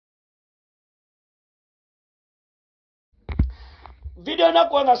video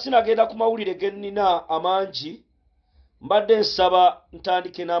nakwanga sinagenda ku mawulire gennina amangi mbadde nsaba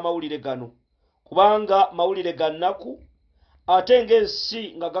ntandike n'amawulire gano kubanga mawulire gannaku ate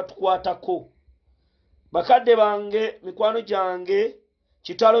ng'ensi nga gatukwatako. Bakadde bange, mikwano gyange,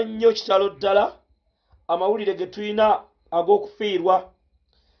 kitalo nnyo, kitalo ddala amawulire ge tulina ag'okufiirwa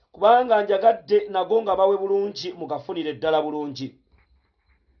kubanga njagadde nago nga bawe bulungi mugafunire ddala bulungi.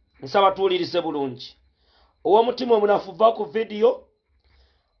 Nsaba tuwulirize bulungi. Ow'omutima omunafu vva ku vidiyo,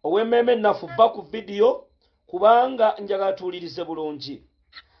 ow'emmeeme ennafu vva ku vidiyo kubanga njagala tuwulirize bulungi.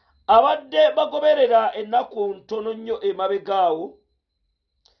 Abadde bagoberera ennaku ntono nnyo emabegaawo,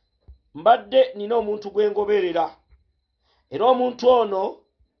 mbadde nina omuntu gwe ngoberera era omuntu ono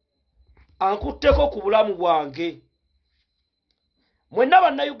ankutteko ku bulamu bwange. Mwenna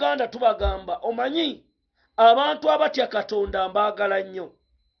bannayuganda tubagamba, omanyi abantu abatya Katonda mbaagala nnyo,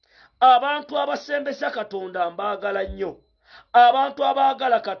 abantu abasembesa Katonda mbaagala nnyo, abantu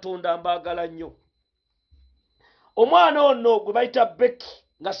abaagala Katonda mbaagala nnyo. Omwana ono gwe bayita Beki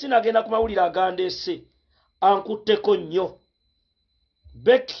nga sinagenda ku mawulire agandeese ankutteko nnyo.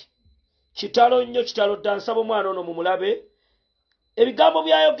 Beki kitalo nnyo, kitalo ddala. Nsaba omwana ono mumulabe, ebigambo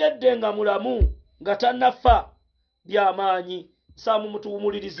byayogedde nga mulamu nga tannafa by'amaanyi. Nsaba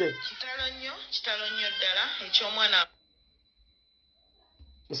mumutuwumulirize. Kitalo nnyo ddala eky'omwana.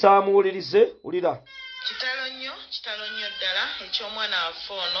 Nsaba muwulirize, wulira. Kitalo nnyo ddala eky'omwana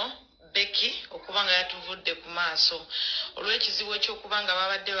waffe ono Beki okubanga yatuvudde ku maaso olw'ekizibu eky'okubanga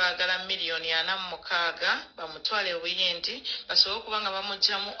babadde baagala $46,000 bamutwale obuyindi basobole okubanga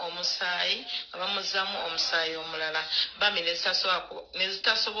bamugyamu omusaayi nga bamuzzaamu omusaayi omulala bami ne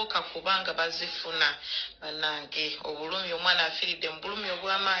zitasoboka kubanga bazifuna. Bannange obulumi, omwana afiiridde mu bulumi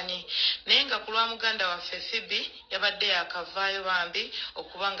obw'amaanyi, naye nga ku lwa muganda waffe Fibi yabadde yakavaayo bambi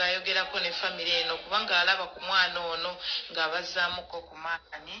okubanga ayogerako ne famire eno okubanga alaba ku mwana ono ng'abazzaamuko ku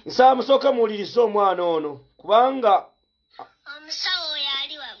maanyi. Nsaba musooke muwulirize omwana ono kubanga omusawo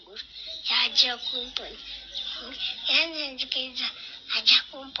yali waggulu yajja kumponya yanzikiriza ajja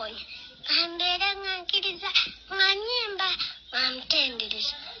kumponya ambeera nga nkiriza nga nnyimba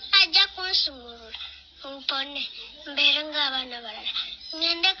amutendereza ajja kunsumulula mpone mbeere ng'abaana balala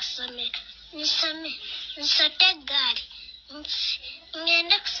ngende kusomero nsome nsote eggaali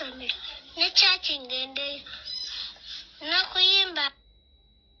ngende kusomero ne kyaki ngendeyo n'okuyimba.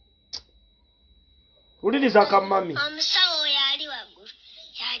 Wuliriza kammami. Omusawo yali waggulu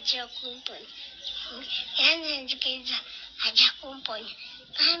yajja kumponya yanzikiriza ajja kumponya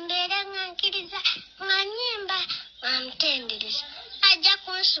ambeera nga nkiriza nga nnyimba amutendereza ajja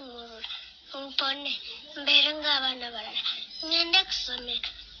kunsumulula mpone mbeere ng'abaana balala ngende kusomero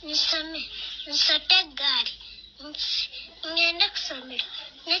nsome nsote eggaali ngende kusomero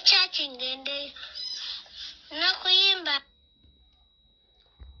ne kyaki ngendeyo n'okuyimba.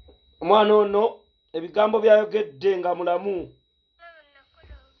 Omwana ono ebigambo byayogedde nga mulamu.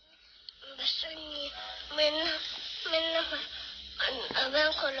 Mbasonyiye mwena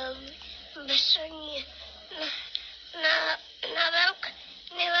abankola mbasonyiye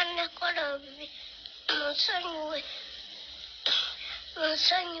ne bannakola obubi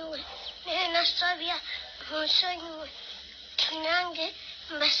munsonyiwe naye nasabya munsonyiwe nange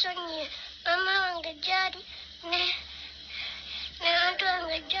mbasonyiye mama wange gyali ne bantu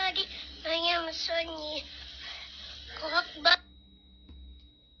wange gyali naye musonyiye kuba.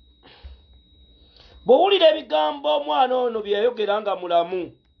 Bw'owulira ebigambo omwana ono bye yayogera nga mulamu,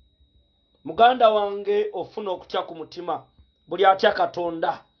 muganda wange ofuna okutya ku mutima, buli atya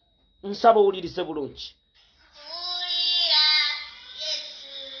Katonda. Nsaba owulirize bulungi.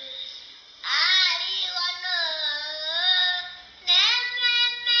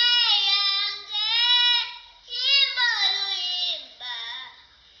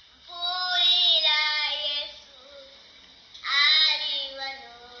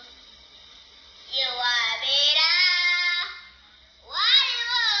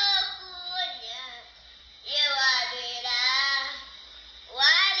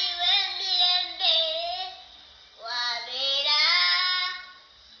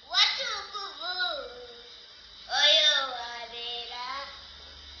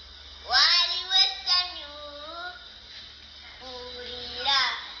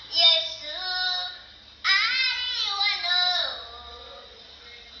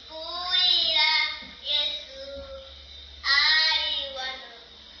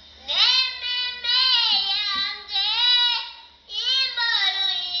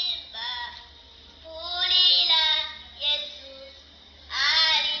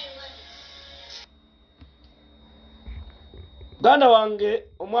 Ganda wange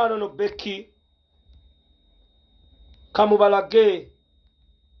omwana ono Beki kamubalage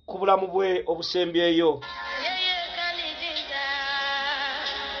ku bulamu bwe obusembyeyo.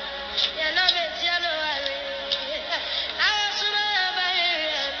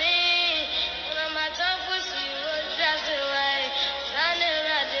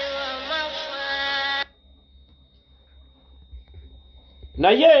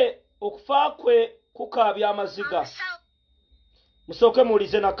 Naye okufa kwe kukaabya amaziga. Musooke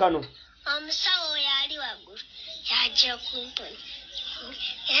muwulize na kano. Omusawo yali waggulu yajja kumponya.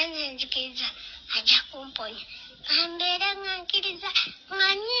 Yanzikiriza ajja kumponya. Ambeera nga nkiriza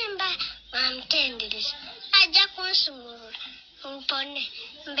nga nnyimba nga mutendereza. Ajja kunsumulula mpone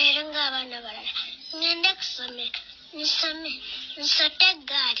mbeere ng'abaana balala. Ngende ku ssomero nsome nsote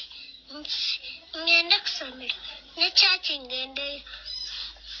eggaali ngende ku ssomero ne kyaki ngendeyo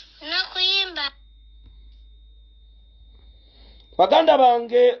n'okuyimba. Baganda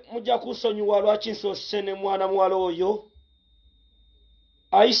bange mujja kusonyiwa lwaki nsoose ne mwana muwala oyo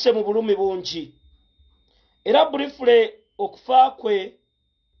ayise mu bulumi bungi. Era briefly okufa kwe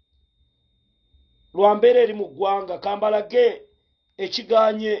lwa mbeera eri mu ggwanga. Kambalage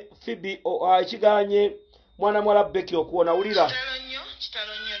ekiganye Phoebe ekiganye mwana muwala Becky okuwona. Wulira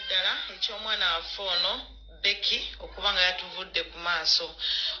kitalo nnyo ddala eky'omwana waffe ono Becky okuba nga yatuvudde ku maaso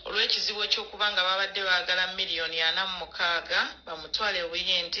olw'ekizibu ekyokuba nga babadde baagala $46,000 bamutwale e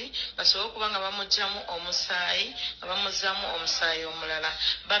Buyindi basobole okuba nga bamuggyamu omusaayi nga bamuzzaamu omusaayi omulala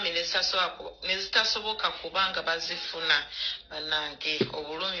bami ne zitasoboka kuba nga bazifuna. Bannange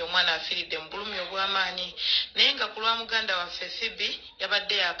obulumi omwana afiiridde mu bulumi obw'amaanyi naye nga ku lwa muganda waffe Phoebe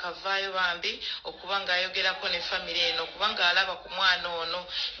yabadde yakavaayo bambi okuba ng'ayogerako ne famire eno okuba ng'alaba ku mwana ono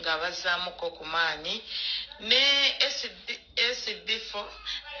ng'abazzaamuko ku maanyi ne SB4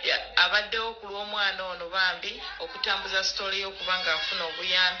 abaddewo ku lw'omwana ono bambi okutambuza sitole y'okuba ng'afuna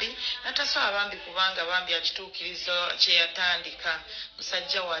obuyambi natasaba bambi kubanga bambi akituukiriza kye yatandika.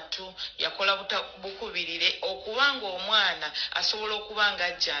 Musajja wattu yakola bukubirire okuba ng'omwana asobola okuba nga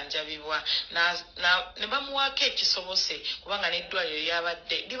ajjanjabibwa ne bamuwaako ekisobose kubanga n'eddwaliro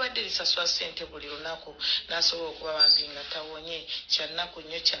libadde lisasula ssente buli lunaku n'asobola okuba bambi nga tawonye. Kyannaku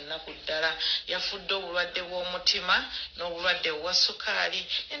nnyo kyannaku ddala. Yafudde obulwadde bw'omutima n'obulwadde obwa sukaali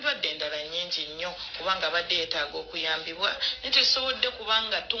endwadde endala nnyingi nnyo kubanga abadde yeetaaga okuyambibwa naye tetusobodde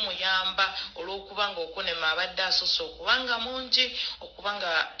kubanga tumuyamba olw'okuba nga okunema abadde asoose okuba nga mungi okuba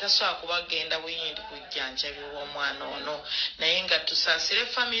nga tasobola kubagenda Buyindi kujjanjabibwa omwana ono naye nga tusaasire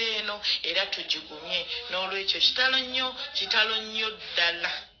famire eno era tugigumye n'olwekyo kitalo nnyo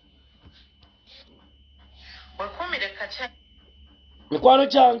ddala. Wekumire katya mikwano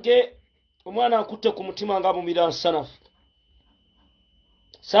gyange omwana akutte ku mutima nga mumira nsanafu.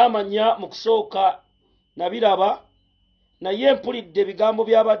 Saamanya mu kusooka nabiraba naye mpulidde ebigambo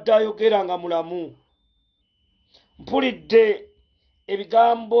by'abadde ayogera nga mulamu. Mpulidde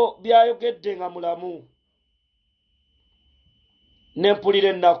ebigambo by'ayogedde nga mulamu. Nempulira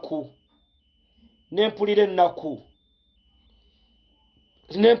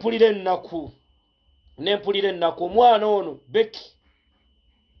ennaku omwana ono Becky.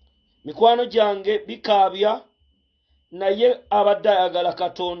 Mikwano gyange bikaabya naye abadde ayagala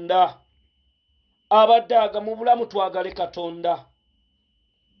Katonda. Abadde mu bulamu twagale Katonda.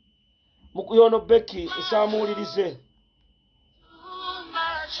 Mukuyono Becky nsaamuwulirize.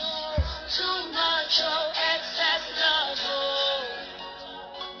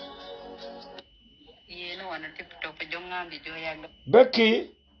 Becky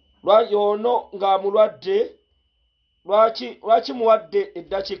lwayono ng'amulwadde lwaki muwadde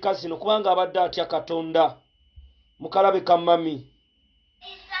eddakiika zino kubanga abadde atya Katonda. Mukalabe ka mami.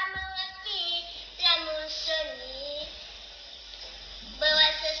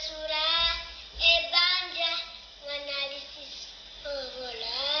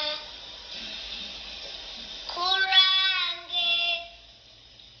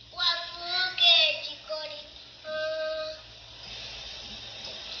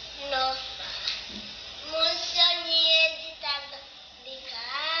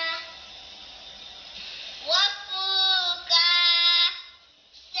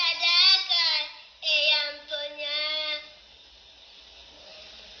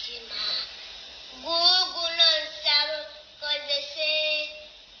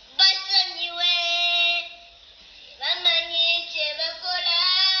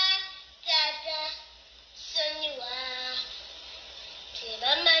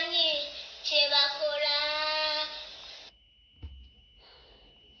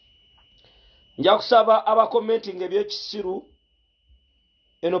 Nja kusaba abakomentinga ebyekisiru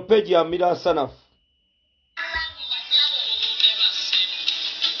eno peji ya Mira Nsanafu.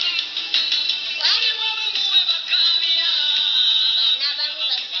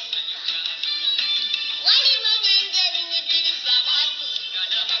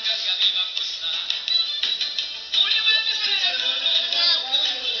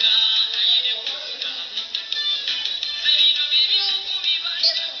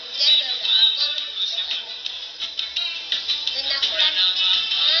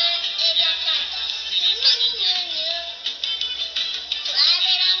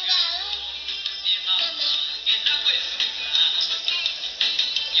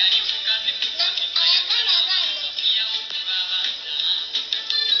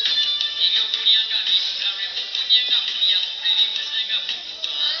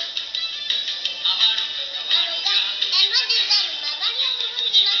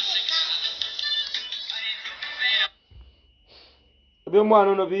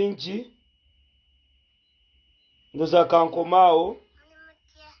 eby'omwana ono bingi ndoza kankomaawo.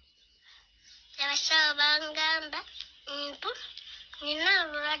 Abasawo bangamba mpu nina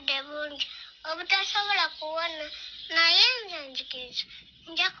obulwadde bungi obutasobola kuwona naye nze nzikiriza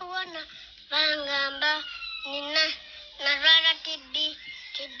nja kuwona. Bangamba nina nalwala TB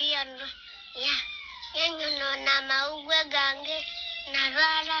yanyonoona amawugwe gange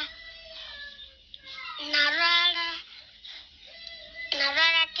nalwala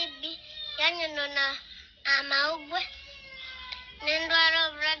TB yanyonoona amawugwe nendwala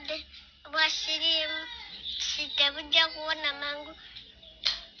obulwadde bwa siriimu tebujja kuwona mangu,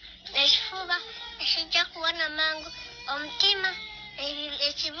 ekifuba ekijja kuwona mangu, omutima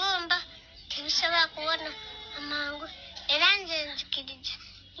ekibumba tebisobola kuwona amangu era nze nzikiriza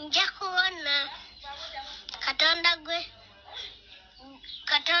nja kuwona.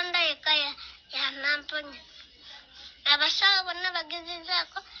 Katonda yekka yanamponya. Abasawo bonna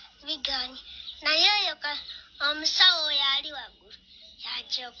bagezezaako biganye naye oyo omusawo oyo ali waggulu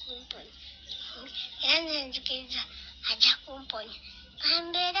yajja okumponya era nze nzikiriza ajja kumponya.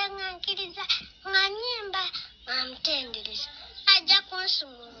 Ambeere nga nkiriza nga nyimba nga mutendereza ajja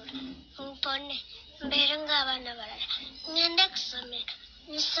kunsumulula mpone mbeere ng'abaana balala ngende kusomero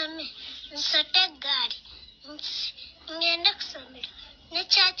nsome nsote eggaali ngende kusomero ne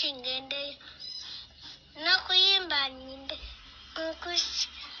kyaki ngendeyo n'okuyimba nyimbe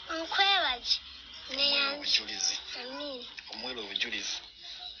nkwebaze neyanzi amiina omwera obujulizi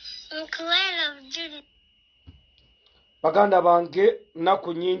nkuweera obujulizi. Baganda bange nnaku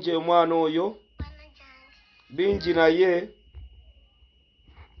nnyingi omwana oyo bingi naye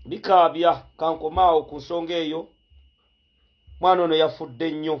bikaabya kankomaawo ku nsonga eyo. Mwana ono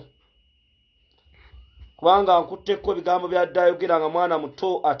yafudde nnyo kubanga nkutteko ebigambo byadde ayogera nga mwana muto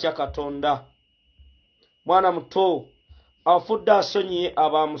atya Katonda. Mwana muto afudde asonyiye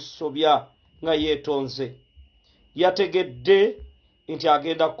abamusobya nga yeetonze. Yategedde nti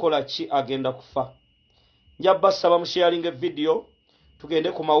agenda kukola ki, agenda kufa. Nja basaba musharinga video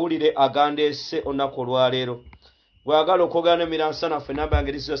tugende ku mawulire agandeese olunaku olwaleero. Bwagala okwogana emiransanaffe namba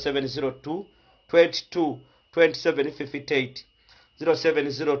yange 0702 22 2758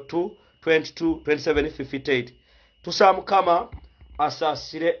 0702 22 2758. Tusaba Mukama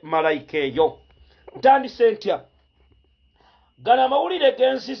asaasire malayika eyo. Ntandise ntya gana amawulire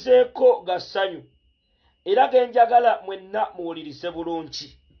gensiseeko ga ssanyu era genjagala mwenna muwulirise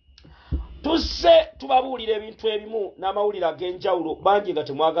bulungi. Tuzze tubabuulira ebintu ebimu n'amawulire ag'enjawulo bangi nga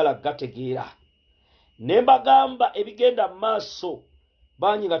temwagala gategeera. Ne mbagamba ebigenda mu maaso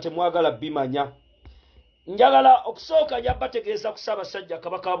bangi nga temwagala bimanya. Njagala okusooka nja bategeeza ku Ssaabasajja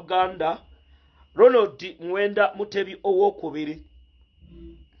Kabaka wa Buganda Ronald Muwenda Mutebi owookubiri.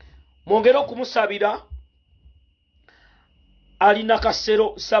 Mwongere okumusabira alina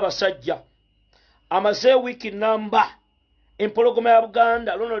kasero Ssaabasajja. Amaze wiiki namba empologoma ya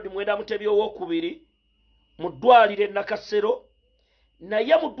Buganda Ronald Muwenda Mutebi owookubiri mu ddwaliro Nakasero.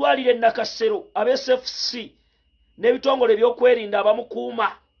 Naye mu ddwaliro Nakasero ab'SFC n'ebitongole by'okwerinda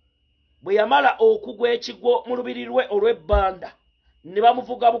abamukuuma bwe yamala okugwa ekigwo mu lubiri lwe olw'ebbanda ne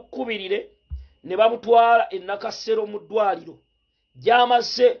bamuvuga bukubirire ne bamutwala e Nakasero mu ddwaliro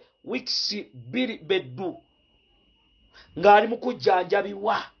gy'amaze wiikisi 2 beddu ng'ali mu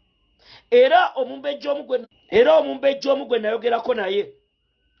kujjanjabibwa. Era omumbejja omugwe nayogerako naye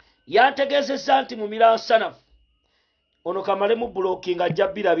yantegeezezza nti mu miransanafu ono kamale mu bulookinga ajja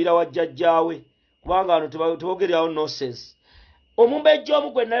birabira wa jjajjaawe kubanga wano tebogererawo nonsense. Omumbejja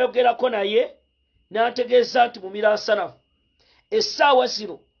omugwe nayogerako naye n'antegeeza nti mu miransanafu essaawa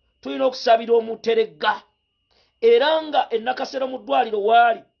zino tulina okusabira omuteregga era nga Nakasero mu ddwaliro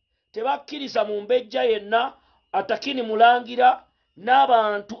waali tebakkiriza mu mbejja yenna atakini mulangira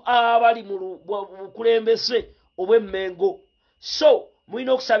n'abantu abali mu bukulembeze obw'emmengo. So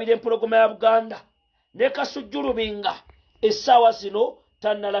mulina okusabira empologoma ya Buganda ne Kasujjulubinga essaawa zino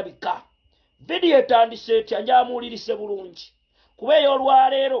tannalabika. Vidiyo etandise etya njamuwulirise bulungi kuba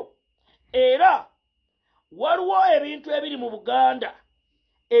ey'olwaleero era waliwo ebintu ebiri mu Buganda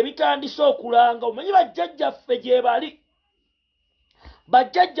ebitandise okulanga. Omanyi bajjajjaffe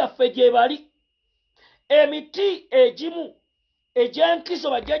gye bali emiti egimu egy'enkizo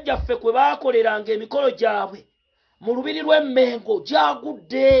bajjajjaffe kwe baakoleranga emikolo gyabwe mu lubiri lw'emmengo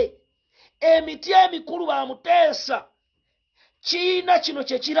gyagudde. Emiti emikulu bamuteesa. Kiina kino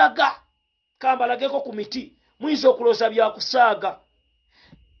kye kiraga. Kambalageko ku miti muyinza okulooza byakusaaga.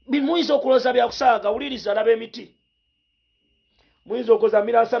 Wuliriza laba emiti. Muyinza okulooza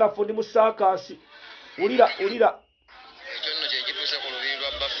miransanafu ndi mu saakaasi. Wulira. ekyo nno kye kituuse ku lubiri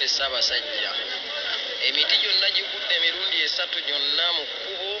lwa baffe Ssaabasajja emiti gyonna gigudde emirundi esatu gyonna mu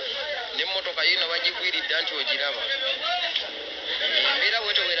kkubo n'emmotoka yino bagigwiridde anti ogiraba. Embeera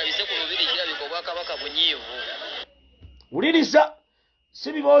bwetyo weerabise ku lubiri kirabika obwakabaka bunyiivu. Wuliriza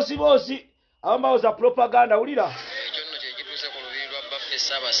si biboozi abamu bawoza propaganda. Wulira ekyo nno kye kituuse ku lubiri lwa Baffe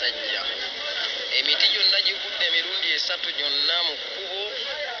Ssaabasajja. Emiti gyonna gigudde emirundi esatu gyonna mu kkubo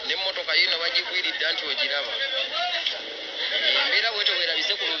n'emmotoka yino bagigwiridde anti ogiraba. Embeera bwetyo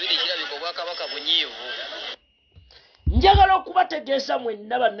weerabise ku lubiri kirabika obwakabaka bunyiivu. Njagala okubategeeza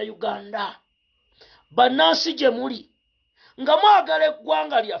mwenna bannayuganda bannansi gye muli nga mwagala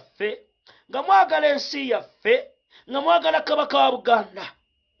eggwanga lyaffe, nga mwagala ensi yaffe, nga mwagala kabaka wa Buganda.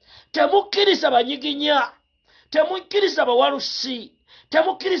 Temukkiriza banyiginya, temukkiriza bawalusi,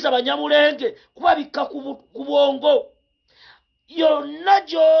 temukkiriza banyamulenge kubabikka ku bwongo. Yonna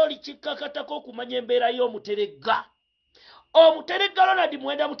gy'oli kikkakatako okumanya embeera y'omuteregga. Omuteregga Ronald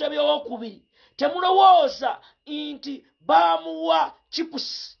Mwenda Mutebi owookubiri temulowooza nti baamuwa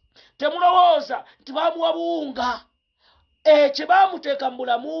chipusi, temulowooza nti baamuwa buwunga. Kye baamuteeka mu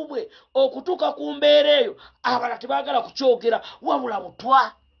bulamu bwe okutuuka ku mbeera eyo abala tebaagala kukyogera wabula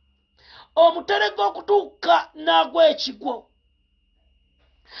butwa. Omuteregga okutuuka n'agwa ekigwo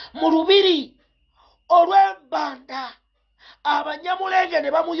mu lubiri olw'embanda, abanyamulenge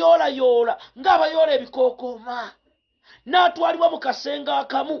ne bamuyoolayoola ng'abayoola ebikookooma, n'atwalibwa mu kasenga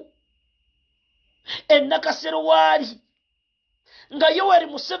akamu e Nakasero waali, nga Yoweri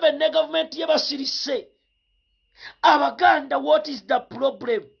Museveni ne gavumenti ye basirise. Abaganda, what is the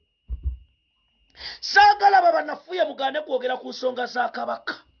problem? Saagala babanafuye mugaane kwogera ku nsonga za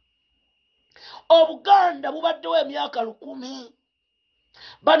kabaka. Obuganda bubaddewo emyaka 10.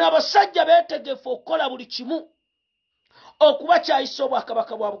 Bano abasajja beetegefu okukola buli kimu okubakyayisa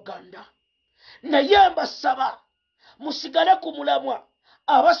obwakabaka bwa Buganda. Naye mbasaba musigale ku mulamwa.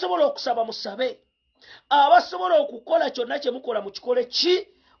 Abasobola okusaba musabe, abasobola okukola kyonna kye mukola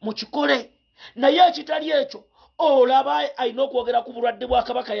mukikole. Naye ekitali ekyo olaba alina okwogera ku bulwadde bwa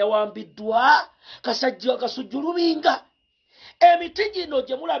kabaka yawambiddwa kasajja kasujjulubinga. Emiti gino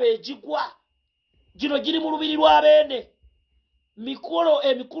gye mulaba egigwa gino giri mu lubiri lwa beene. Emikolo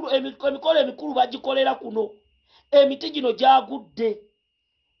emikulu bagikolera kuno. Emiti gino gyagudde,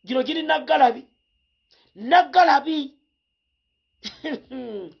 gino giri naggalabi.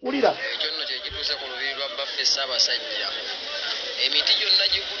 Wulira ekyo nno kye kituuse ku lubiri lwa Baffe Ssaabasajja. Emiti gyonna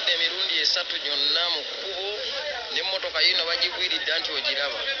gigudde emirundi esatu gyonna mu kkubo n'emmotoka yino bagigwiridde anti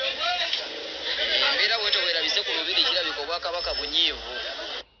ogiraba. Embeera bwetyo weerabise ku lubiri kirabika obwakabaka bunyiivu.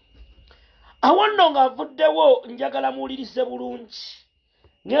 awo nno nga nvuddewo njagala muwulirize bulungi.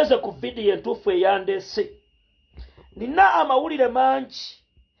 Ngenze ku vidiyo entuufu eyandeese. Nina amawulire mangi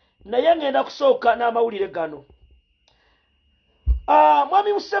naye ngenda kusooka n'amawulire gano.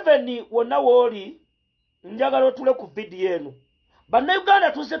 Mwami Museveni wonna wooli njagala otule ku vidiyo eno.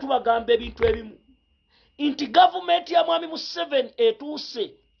 Bannayuganda tuzze tubagamba ebintu ebimu nti gavumenti ya Mwami Museveni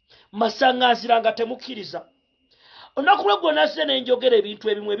etuuse masaŋŋanzira nga temukkiriza. Olunaku lw'eggwe nazze ne njogera ebintu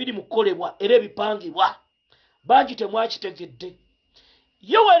ebimu ebiri mu kukolebwa era ebipangibwa. Bangi temwakitegedde.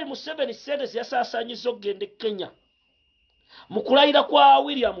 Yoweri Museveni ssente ze yasaasaanyiza okugenda e Kenya mu kulayira kwa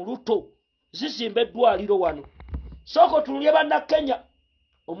William Ruto zizimba eddwaliro wano. Soko tulye banna Kenya.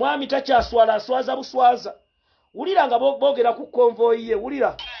 Omwami takyaswala aswaza buswaza. Wulira nga boogera ku konvoyi ye.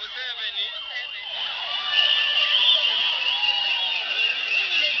 Wulira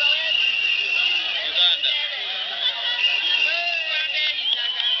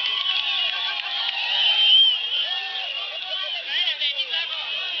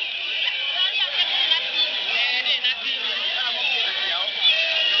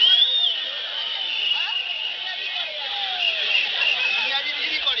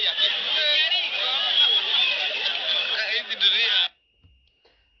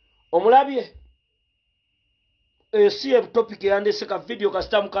omulabye si topic yandese ka video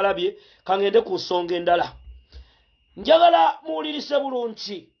kasita mukalabye kangende ku nsonga endala. Njagala muwulirise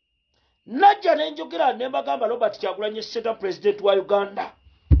bulungi. Najja ne njogera ne mbagamba Robert Kyagulanyi Ssenta president wa Uganda.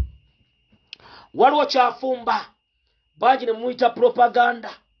 Waliwo kyafumba bangi ne muyita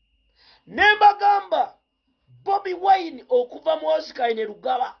propaganda. Ne mbagamba Bobi Wine okuva mu Ozikaine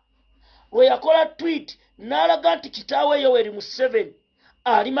Lugaba we yakola tweet n'alaga nti kitaawe Yoweri Museveni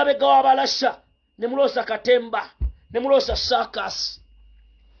ali mabega w'abalasha ne mulosa Katemba ne mulosa Sakas.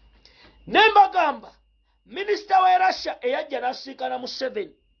 Ne mbagamba minisita wa Russia eyajja n'asiikana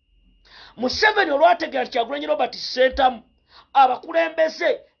Museveni olwategera nti Kyagulanyi Robert Ssentamu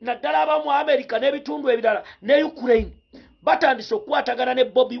abakulembeze naddala abamu America n'ebitundu ebirala ne Ukraine batandise okukwatagana ne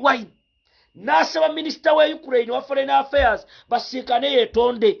Bobi Wine. N'asaba minisita wa Ukraine wa Foreign Affairs basiikane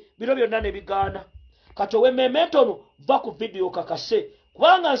yeetonde. Bino byonna ne bigaana. kati owemmeme ntono va ku vidiyo kakase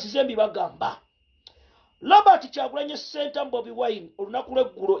kubanga nsize mbibagamba. Robert Kyagulanyi Ssentamu Bobi Wine olunaku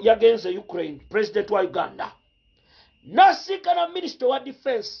lw'eggulo yagenze Ukraine, president wa Uganda. Nasinkana minister wa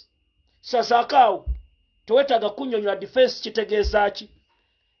defense. Sasakaawo tewetaaga kunnyonnyola defense kitegeeza ki?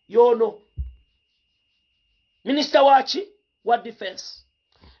 Yono minister waki wa defense.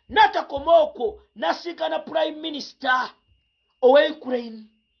 Natakomooko nasinkana prime minister owe Ukraine.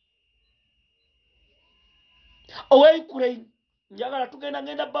 Njagala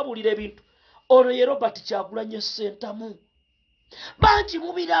ngenda babulira ebintu. Ono ye Robert Kyagulanyi Ssentamu. Banki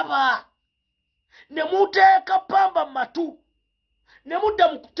mubiraba. Ne muteeka pamba matu. Ne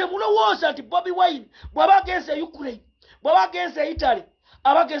mudda temulowooza nti Bobi Wine bw'aba agenze Ukraine, bw'aba agenze Italy,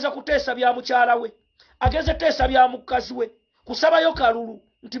 abagenza kuteesa bya mukyala we, agenze teesa bya mukazi we, kusabayo kalulu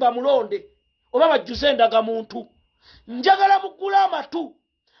nti bamulonde oba bajjuze endagamuntu. Njagala mugula amatu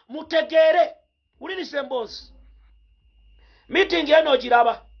mutegeere. Ulirisa emboozi. Meeting eno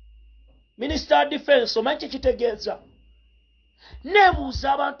giraba. Minister of Defense omanyi kitegeeza.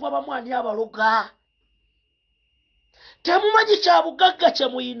 Nebuuza abantu abamwani abaloga. Temumanyi kya bugagga kye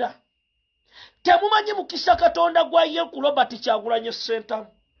muyina. Temumanyi mukisa Katonda gwa ye ku Robert Kyagulanyi Ssentamu.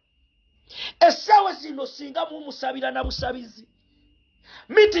 Essaawa zino singa mumusabira na busabizi.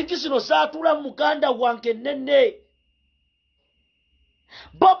 Meeting zino zaatula mu muganda wange nenne.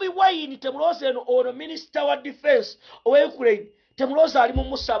 Bobi Wine temulooza eno ono minister wa defense owe Ukraine temulooza ali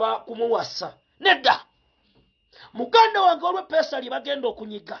mumusaba kumuwasa. Nedda. Muganda wange olwe pesa li bagenda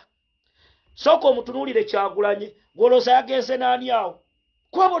okunyiga. Soko omutunuulire Kyagulanyi gwolooza yagenze n'ani awo.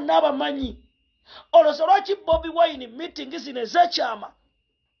 Kuba bonna abamanyi. Olooza lwaki Bobi Wine meeting zino ez'ekyama.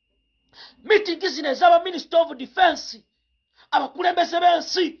 Meeting zino ez'aba minister of defense. Abakulembeze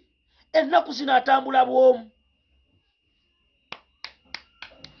b'ensi ennaku zino atambula bw'omu.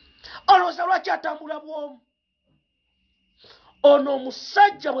 Olooza lwaki atambula bw'omu. Ono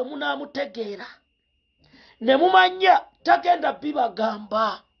omusajja bwe munaamutegeera ne mumanya tagenda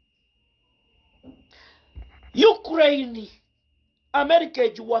bibagamba. Ukraine America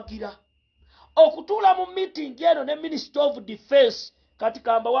egiwagira okutuula mu meeting eno ne Minister of Defense. Kati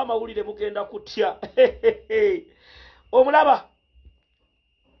kamba wa mawulire mugenda kutya. Omulaba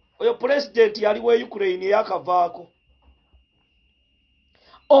oyo president yali we Ukraine yakavaako.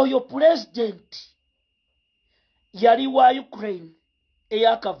 Oyo president yali wa Ukraine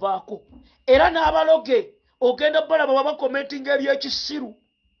eyakavaako. Era n'abaloge ogenda balaba baba commenting eby'ekisiru.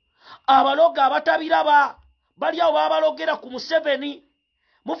 Abaloge abatabiraba bali awo babalogera ku Museveni.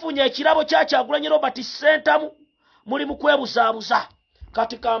 Mufunye ekirabo kya Kyagulanyi Robert Ssentamu muli mu kwebuzaabuza.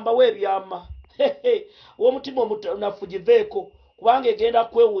 Kati kamba weebyama. Omutima omunafu giveeko kubanga egenda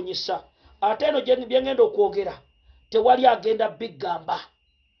kwewunyisa. Ate eno gye ngenda okwogera tewali agenda bigamba.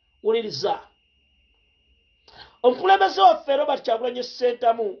 Uliriza. Omukulembeze waffe Robert Kyagulanyi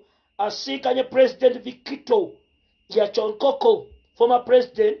Ssentamu asinkanye President Vikito ya Chonkoko, former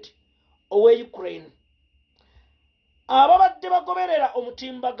president owe Ukraine. Ababadde bagoberera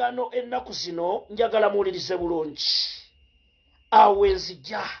omutimbagano ennaku zino njagala muwulirize bulungi.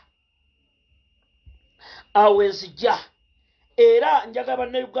 Awenzija. Era njagala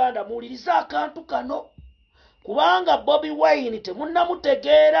bannayuganda muwulirize akantu kano. Kubanga Bobi Wine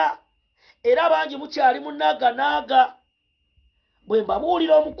temunnamutegeera. Era bangi mukyali munaaganaaga. Bwe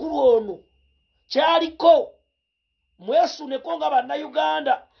mbabuulira omukulu ono kyaliko mwesuneko nga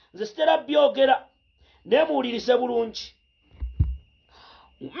bannayuganda nze sitera byogera ne muwulirize bulungi.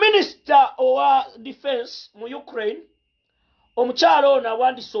 Minister owa defense mu Ukraine omukyala ono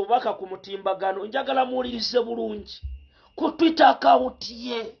awandise obubaka ku mutimbagano njagala muwulirize bulungi ku Twitter account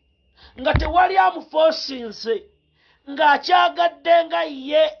ye nga tewali amuforsinze ng'akyagadde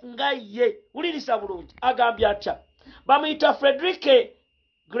nga ye. Wuliriza bulungi agambye atya. Bamuyita Frederick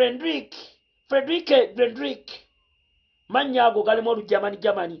Grendrick. Mannya ago galimu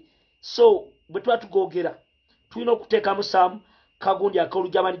olujamani. So bwe tuba tugogera tulina okuteekamu saamu kagundi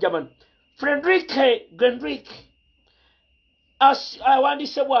ak'olujamani. Frederick Grendrick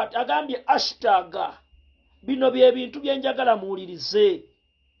awandise bw'ati agambye hashtag bino bye bintu bye njagala muwulirize.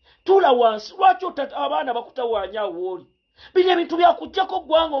 Tula wansi lwaki abaana bakutawaanya wooli. Bino ebintu byakujjako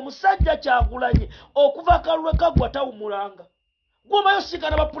ggwanga omusajja Kyagulanyi okuva akalule kagwa tawumulanga. Gwomayo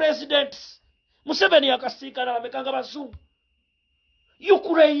siikana ba presidents. Museveni yakasiikana bameka nga bazungu.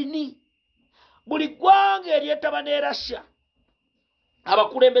 Ukraine buli ggwanga eryetaba ne Russia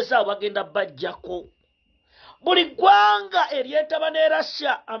abakulembeze abo bagenda bajjako. Buli ggwanga eryetaba ne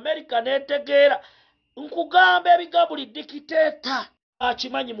Russia America neetegeera nkugamba ebiga buli dikiteeta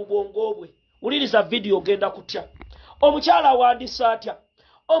akimanyi mu bwongo bwe. Wuliriza video ogenda kutya. Omukyala awandisa atya.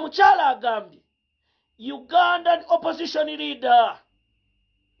 Omukyala agambye Ugandan opposition leader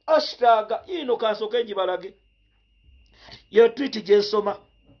hashtag ino kasoke njibalage yo tweet jensoma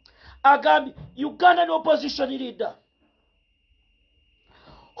agambye Ugandan opposition leader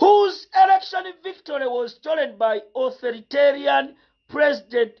whose election victory was stolen by authoritarian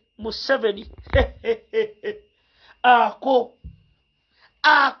President Museveni. Ako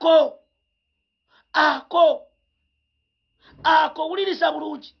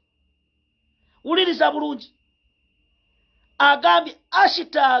wuliriza bulungi agambye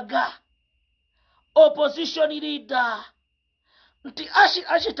ashitaga opposition leader nti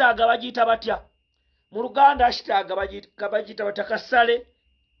ashitaga bagiyita batya mu Luganda ashitaga bagiyita batya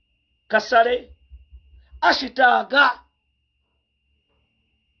kasale ashitaga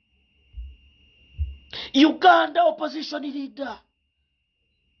Uganda opposition leader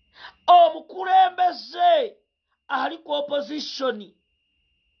omukulembeze ali ku opposition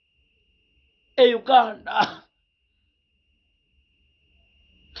Uganda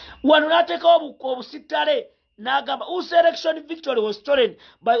wano n'ateekawo obusitale n'agamba whose election victory was stolen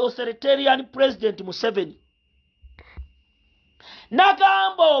by authoritarian President Museveni.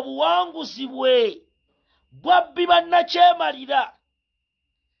 N'agamba obuwanguzi bwe bwabbi bannakyemalira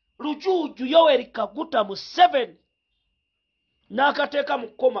Lujuuju Yoweri Kaguta Museveni n'akateeka mu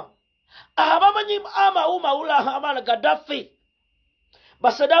kkoma. Abamanyi amawula amala Gaddafi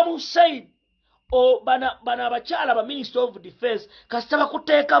Saddam Hussein o bana abakyala ba Minister of Defense kasita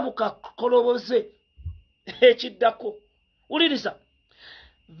bakuteeka mu kakoloboze ekiddako. Uliriza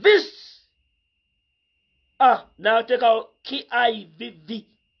this n'ateekawo KIVV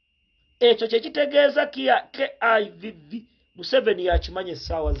ekyo kyekitegeeza KIVV Museveni yakimanya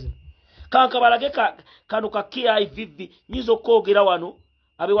essaawa zino kankabalage kano ka KIVV nyiza okwogera wano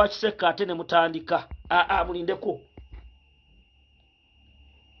abe wakiseka ate ne mutandika mulindeko.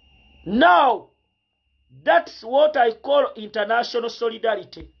 Now that's what I call international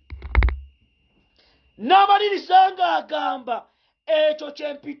solidarity. N'amalirizanga agamba ekyo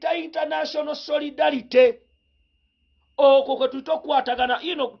kyempita international solidarity. Okwo kwe tulina okukwatagana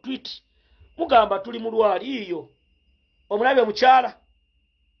ino tweet mugamba tuli mu lwali iyo omulabe mukyala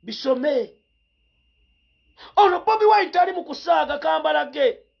bisome ono Bobi Wine tali mu kusaaga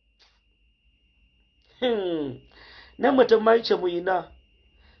kambalage namwe temumanyi kye muyina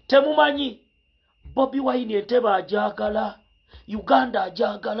temumanyi Bobi Wine entebe ajagala Uganda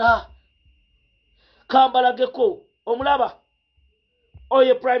ajagala kambalageko omulaba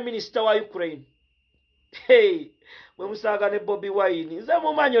oye Prime Minister wa Ukraine mwe musaaga ne Bobi Wine nze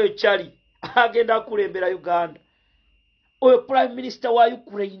mumanyi oyo kyali agenda kulembera Uganda oyo Prime Minister wa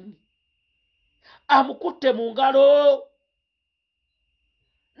Ukraine amukutte mu ngalo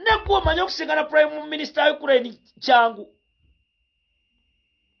nekwo omanyi okusingana Prime Minister wa Ukraine kyangu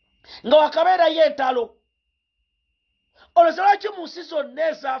nga wakabeera y'entalo olowooza lwaki mu nsi zonna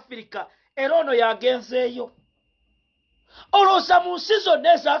eza Afirika era ono yagenzeeyo olowooza mu nsi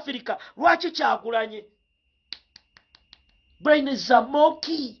zonna eza Afirika lwaki Kyagulanye brain za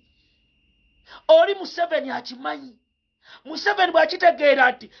monkey oli Museveni akimanyi Museveni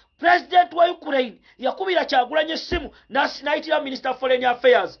bw'akitegeera nti President wa Ukraine yakubira Kyagulanye essimu n'ayitira Minister of Foreign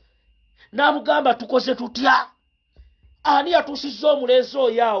Affairs n'amugamba tukoze tutya ani yatuusizza omulenzi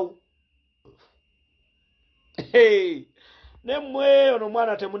oyo awo nemmwe ono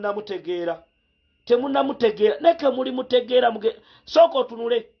mwana temunnamutegeera neke muli mutegeera sooka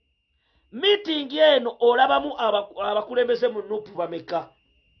otunule meeting eno olabamu abakulembeze mu nupu bameka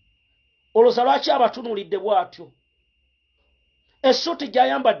olowooza lwaki abatunulidde bw'atyo essuti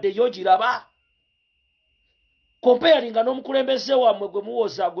gy'ayambadde yo giraba comparinga n'omukulembeze wammwe gwe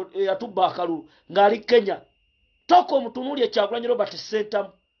muwoza yatubba akalulu ng'ali Kenya toka omutunulye Kyagulanyi Robert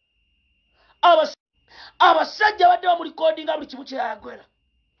Sentamu abasajja badde bamulikodinga buli kimu kyeyayagwera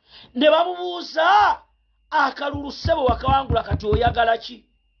ne bamubuuza akalulu ssebo wakawangula kati oyagala ki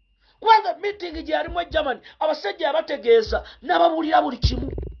kubanga meeting gye yalimu Germany abasajja yabategeeza n'ababuulira buli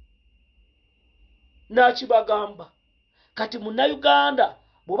kimu n'akibagamba kati munnayuganda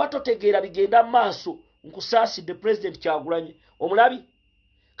bw'oba totegeera bigenda maaso nkusaasidde President Kyagulanyi omulabi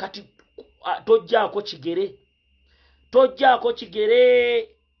kati tojjaako kigere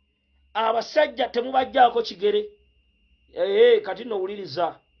abasajja temubajjaako kigere kati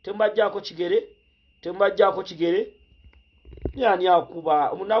nowuliriza temubajjaako kigere yani akuba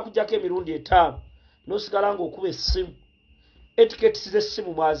omuntu akujjako emirundi 5 n'osigala ng'okuba essimu etiketi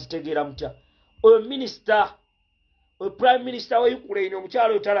z'essimu mwazitegeera mutya oyo minisita oyo Prime Minister wa Ukraine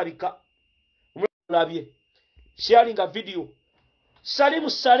omukyalo oyo talabika omulabye sharinga video Salimu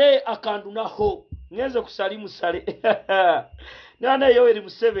Sale akandunaho ngenze ku Salimu Sale nana Yoweri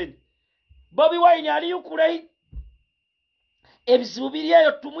Museveni Bobi Wine ali Ukraine ebizibu biri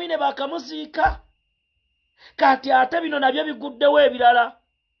eyo tumwine bakamuziika kati ate bino nabyo biguddewo ebirala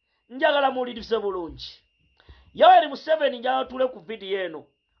njagala muwulirize bulungi Yoweri Museveni njagala tule ku vidiyo eno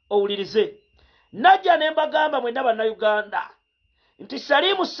owulirize najja ne mbagamba mwenna bannayuganda nti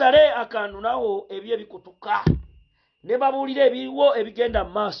Salimu Sale akandunawo ebyo ebikutuka ne babuulira ebiriwo ebigenda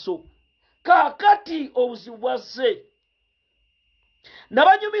mu maaso kaakati obuzibu bwazze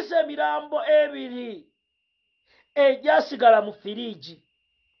nabanyumiza emirambo ebiri egyasigala mu firiigi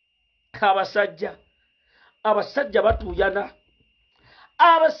abasajja batuuyana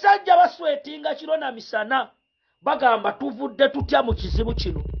abasajja baswetinga kiro na misana bagamba tuvudde tutya mu kizibu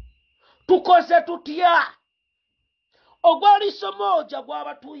kino tukoze tutya ogwali somoja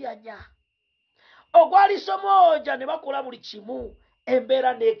gw'abatuuyanya ogwali somoja ne bakola buli kimu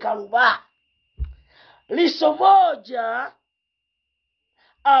embeera n'ekaluba lisomoja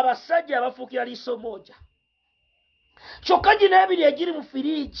abasajja abafuukira lisomoja kyokka gino ebiri egiri mu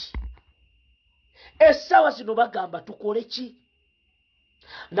firiigi essaawa zino bagamba tukole ki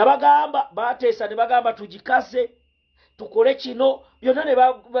nabagamba bateesa ne bagamba tugikaze tukole kino byonna ne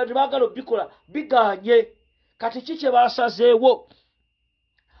baagala obikola biganye kati ki kye basazeewo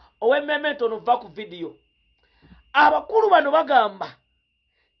ow'emmeme ntono va ku vidiyo abakulu bano bagamba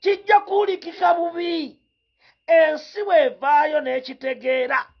kijja kuwulikika bubi ensi bw'evaayo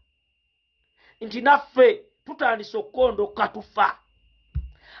n'ekitegeera nti naffe tutandise okukondoka tufa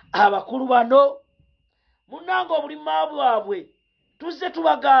abakulu bano munnanga obulima bwabwe tuzze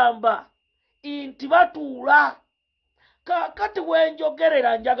tubagamba nti batuula kaakati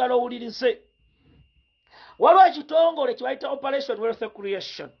wenjogerera njagala owulirize waliwo ekitongole kye bayita Operation Wealth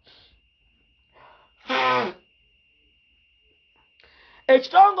Creation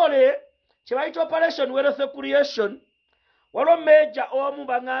ekitongole kye bayita Operation Wealth Creation waliwo meeja omu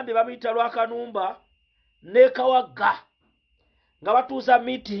baŋambye bamuyita Lwakanumba ne Kawagga nga batuuza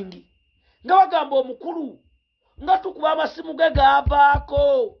meeting nga bagamba omukulu nga tukuba amasimu ge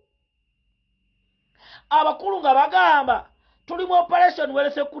gaavaako abakulu nga bagamba tuli mu Operation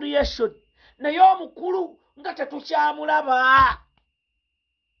Wealth Creation naye omukulu nga tetukyamulaba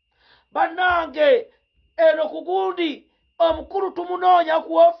bannange eno ku gundi omukulu tumunoonya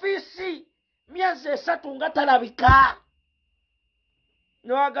ku ofiisi myezi 3 nga talabika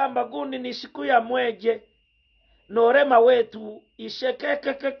niwagamba gundi ni siku ya mweje norema wetu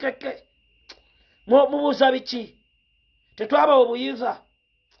ishekekekekeke mubuuza biki tetwaba obuyinza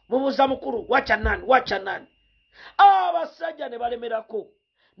mubuuza mukulu wacha nani abasajja ne balemerako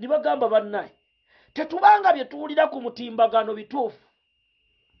ne bagamba bannaye tetubanga bye tuwulira ku mutimbagano bituufu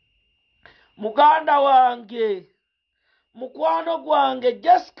muganda wange mukwano gwange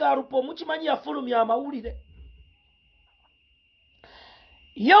Jessica Rupo mukimanyi yafulumya amawulire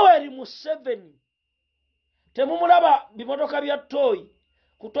Yoweri Museveni temumulaba bimotoka bya toy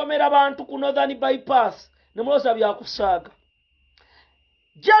kutomera bantu ku Northern Bypass ne muloza byakusaaga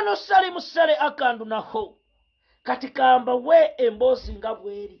Jano Salimu Sale akandunaho kati kamba we emboozi nga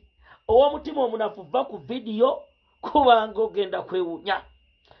bweri owomutima omunafu va ku vidiyo kubanga ogenda kwewunya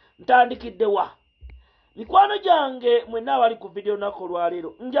ntandikidde wa mikwano gyange mwenna abali ku vidiyo nako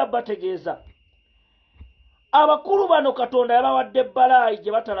lwaleero nja bategeeza abakulu bano Katonda yabawadde ebbalayi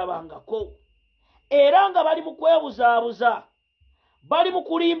gye batalabangako era nga bali mu kwebuzaabuza bali mu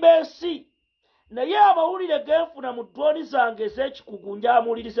kulimba ensi naye amawulire genfuna mu ddwoni zange ez'ekikugu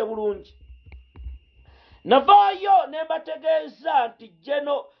njamuwulirize bulungi navaayo ne mbategeeza nti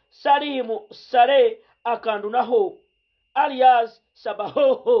Jeno Salimu Sale akandunaho alias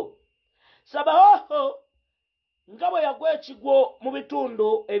Sabahoho nga bwe yagwa ekigwo mu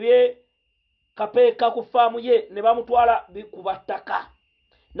bitundu ebye kapeeka ku faamu ye ne bamutwala bikuba ttaka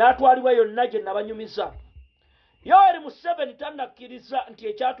n'atwalibwa yonna gye nabanyumiza Yoweri Museveni tannakkiriza nti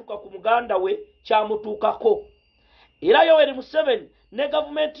ekyatuuka ku muganda we kyamutuukako era Yoweri Museveni ne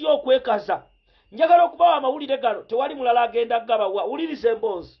gavumenti y'okwekaza njagala okubawa amawulire gano tewali mulala agenda gabawa wuliriza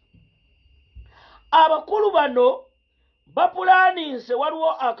emboozi abakulu bano bapulaaninze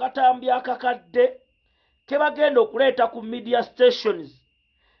waliwo akatambi akakadde ke bagenda okuleeta ku media stations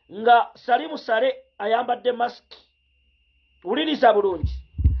nga Salimu Sale ayambadde masiki wuliriza bulungi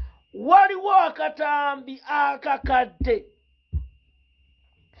waliwo akatambi akakadde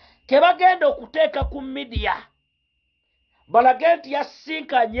ke bagenda okuteeka ku media balage nti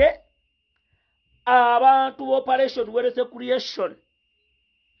yasinkanye abantu Operation Wealth Creation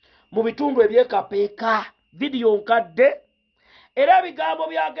mu bitundu ebyekapeeka vidiyo nkadde era ebigambo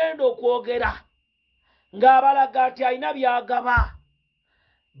byagenda okwogera ng'abalaga nti alina byagaba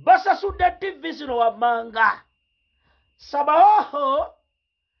basasudde TV zino wammanga Sabahoho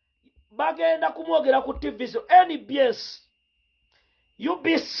bagenda kumwogera ku TV zo NBS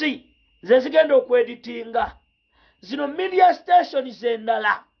UBC zezigenda okweditinga zino media stations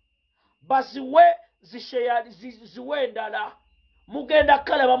endala baziwe ziwe endala mugenda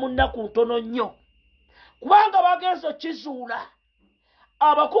kalaba mu nnaku ntono nnyo kubanga bagenza okizuula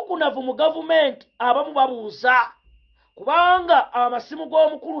abakukunavu mu gavumenti abamu babuuza kubanga amasimu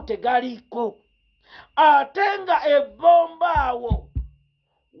g'omukulu tegaliiko ate nga ebbomba awo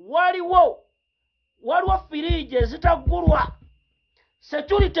waliwo firiiji ezitaggulwa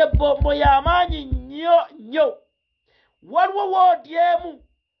security bombo y'amaanyi nnyo waliwo woodi emu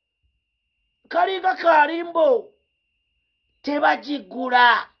kalinga kalimbo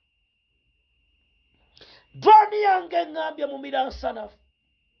tebagigula droni yange ngambye mu miransanafu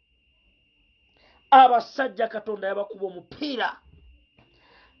abasajja katonda yabakuba omupiira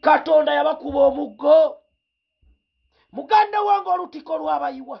katonda yabakuba omuggo muganda wange olutiko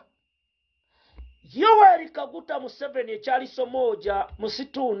lwabayiwa Yoweri Kaguta Museveni ekyali Somoja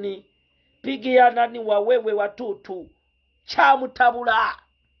musituni pigi ya nani wawewe watutu kyamutabula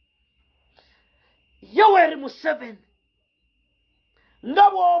Yoweri Museveni nga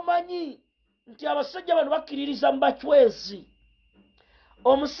bw'omanyi nti abasajja bano bakkiririza mu bachwezi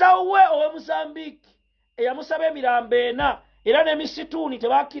omusawo we owe Mozambique eyamusaba emirambo ena era n'emisituni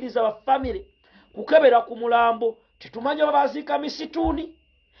tebakkiriza bafamire kukebera ku mulambo tetumanyi oba baziika misituni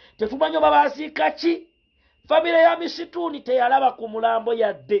tetumanyi oba baziika ki famire ya misituni teyalaba ku mulambo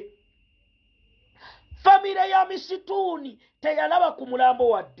yadde famire ya misituni teyalaba ku mulambo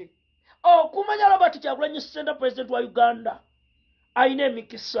wadde okumanya Robert Kyagulanyi Ssenta president wa Uganda ayina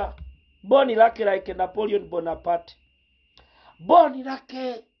emikisa boni lake like Napoleon Bonaparte boni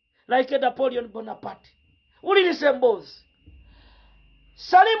lake like Napoleon Bonaparte ulilise mbozi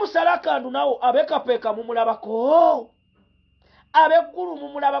Salimu Salakandu nawo abekapeka mumulabako abeggulu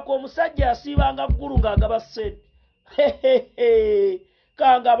mumulabako omusajja yasiibanga ggulu ng'agaba ssente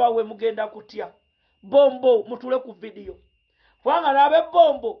kanga bawe mugenda kutya bombo mutule ku video kubanga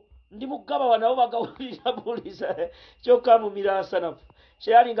n'ab'ebbombo ndi mugaba wanabo bagawulira buliza kyokka mu miransanafu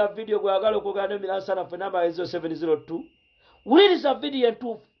kyeyali nga video gwagala okugana emiransanafu namba ezo 702 wuliriza video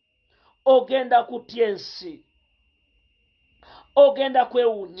entuufu ogenda kutya ensi ogenda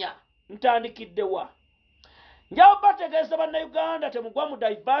kwewuunya ntandikidde wa njawo bategeeza bannayuganda temugwa mu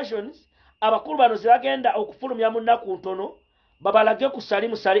diversions abakulu bano zebagenda okufulumya mu nnaku ntono babalage ku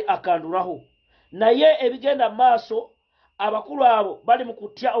Salimu Sali akandulaho naye ebigenda mu maaso abakulu abo bali mu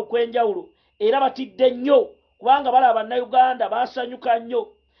kutya okwenjawulo era batidde nnyo kubanga balaba bannayuganda basanyuka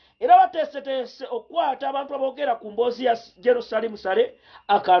nnyo era bateeseteese okukwata abantu aboogera ku mboozi ya Salimu Sali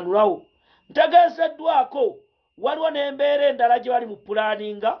akandulaho ntegeezeddwako waliwo n'embeera endala gye bali mu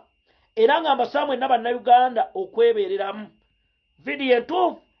pulaninga era nga mbasaamu enna bannayuganda okwebeereramu vidiyo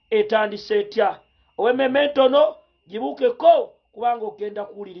entuufu etandise etya ow'emmeme ntono gibuukeko kubanga ogenda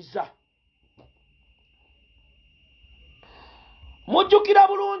kuwuliriza mujjukira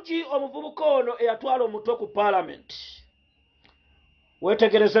bulungi omuvubuka ono eyatwala omutwe ku paalamenti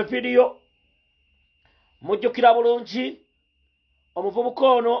weetegereze vidiyo mujjukira bulungi omuvubuka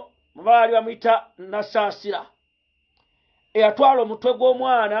ono mubaali bamuyita Nasaasira eyatwala omutwe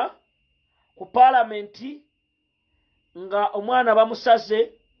gw'omwana ku paalamenti nga omwana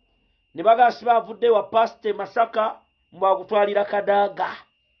bamusaze ne bagasi bavudde wa Pasite Masaka mbwagutwalira Kadaaga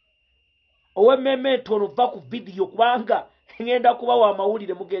ow'emmeme ntono va ku vidiyo kubanga ngenda kubawa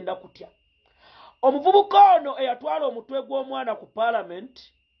amawulire mugenda kutya omuvubuka ono eyatwala omutwe gw'omwana ku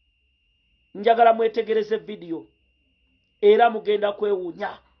paalamenti njagala mwetegereze vidiyo era mugenda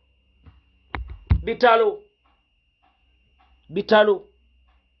kwewuunya bitalo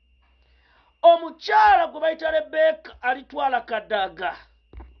omukyala gwe bayita Rebeka alitwala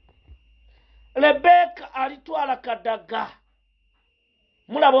Kadaga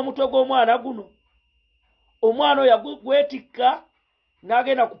mulaba omutwe gw'omwana guno omwana oyo yagwetikka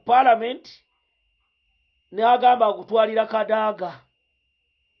n'agenda ku paalamenti n'agamba agutwalira Kadaaga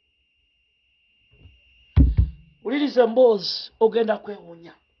ulirize mboozi ogenda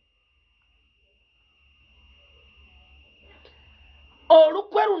kwewuunya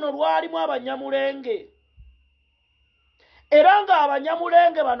olukwe luno lwalimu abanyamulenge era nga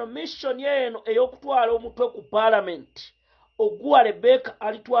abanyamulenge bano missoni eno ey'okutwala omutwe ku paalamenti oguwa Rebeka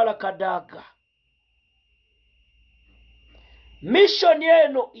alitwala Kadaaga missoni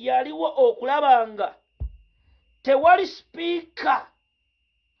eno yaliwo okulaba nga tewali sipiika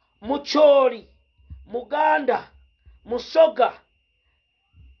Mukyoli Muganda Musoga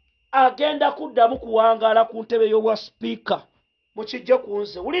agenda kuddamu kuwangaala ku ntebe y'obwa sipiika mukijje ku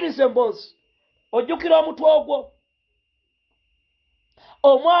nze wulirize mboozi ojjukira omutwe ogwo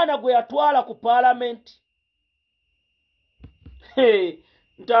omwana gwe yatwala ku parliament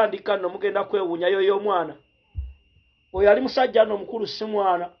ntandika nno mugenda kwewuunya yoyo omwana oyo yali musajja nno mukulu si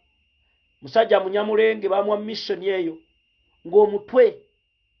mwana musajja munyamulenge bamuwa mission eyo ng'omutwe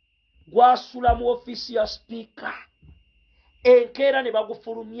gwasula mu ofiisi ya sipiika enkeera ne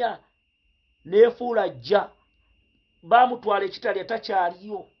bagufulumya neefuula jja baamutwala ekitalya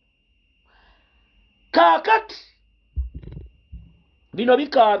takyaliyo kaakati bino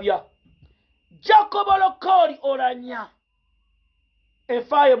bikaabya Jacobo Lokoli Oulanyah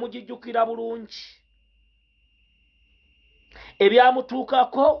enfaayo mugijjukira bulungi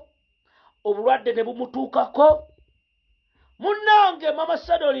ebyamutuukako obulwadde ne bumutuukako munnange mama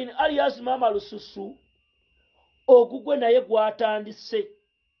Sadolin alias mama Lususu ogugwe naye gwatandise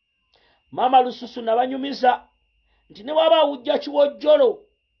mama Lususu nabanyumiza nti ne bwaba wujja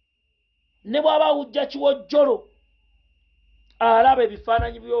kiwojjolo alaba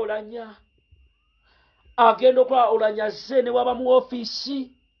ebifaananyi by'Oulanyah agenda okuba Oulanyah azze ne bwaba mu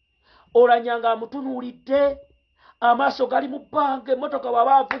ofiisi Oulanyah ng'amutunuulidde amaaso gali mu bbanga emmotoka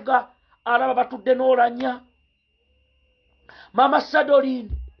bw'aba avuga alaba batudde n'Oulanyah mama Sadolin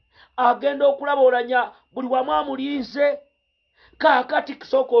agenda okulaba Oulanyah buli wamu amulinze kaakati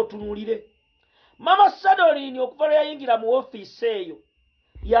kisooka otunuulire mama Sadolin okuva lwe yayingira mu ofiisi eyo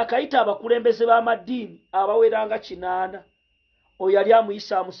yakayita abakulembeze b'amaddiini abaweranga 8 oyo yali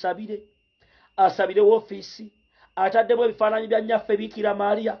amuyisa amusabire asabire ofiisi ataddemu ebifaananyi bya nnyaffe Biikira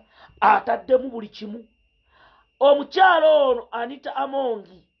Maria ataddemu buli kimu omukyalo ono Anita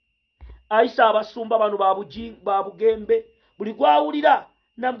Amongi ayisa abasumba bano babugembe buli gwawulira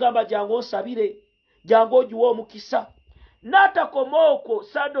namugamba jangu onsabire jangu ogiwa omukisa n'atakomaoko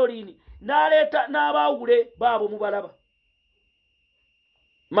Sadolin n'aleeta n'abaawule baabo mubalaba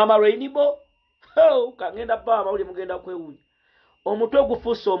mama Rainibo kangenda baabawule mugenda kwewuunya omutwe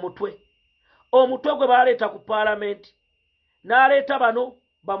gufuuse omutwe gwe baaleeta ku parliament n'aleeta bano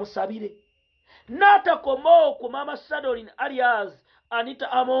bamusabire n'atakomaoko mama Sadolin alias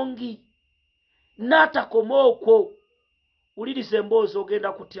Anita Amongi n'atakomaoko uliriza emboozi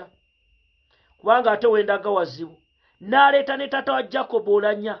ogenda kutya kubanga ate wendaga wazibu n'aleeta ne taata wa Jacob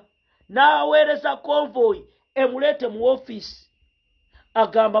Oulanyah n'aweereza convoy emuleete mu ofiisi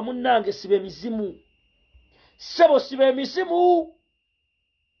agamba munnange sibe mizimu sebo sibe emizimu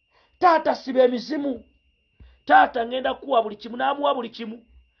taata sibe emizimu taata ngenda kuwa buli kimu n'amuwa buli kimu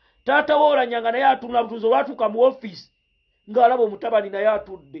taata wa Oulanyah nga naye atunula butuuzi olwatuuka mu ofiisi ng'alaba omutabani naye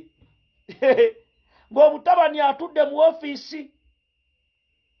atudde ng'omutabani atudde mu ofiisi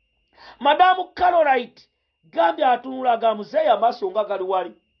madamu Carolite gambye atunula agamuzeeyi amaaso nga gali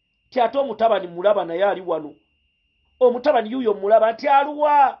wali ti ate omutabani mulaba naye ali wano omutabani yuuyo mulaba nti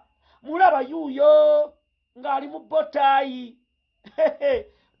aluwa mulaba yuuyo ng'ali mu botaayi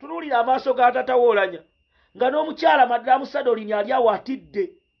tunuulira amaaso ga taata wa Oulanyah nga n'omukyala madamu Sadolin ali awo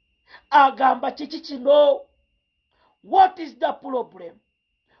atidde agamba kiki kino what is the problem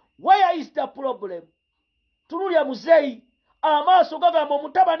where is the problem tunuulira muzeeyi amaaso gagamba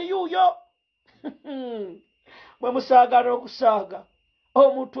omutabani yuuyo bwe musaagana okusaaga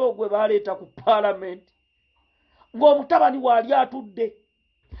omutwe ogwe baaleeta ku parliament ng'omutabani waali atudde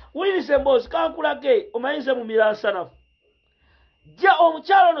wuliriza emboozi kankulage omanyize mu miransanafu jja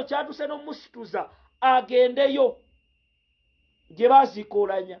omukyalo ono kyatuse n'omusituza agendeyo gye baaziika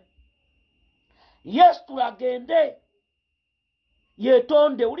Oulanyah yesu agende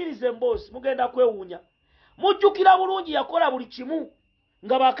yeetonde wuliriza emboozi mugenda kwewuunya mujjukira bulungi yakola buli kimu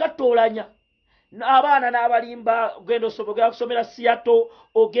nga bakatta Oulanyah abaana n'abalimba ogenda kusomera Seattle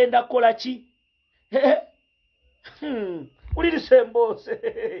ogenda kukola ki wuliriza emboozi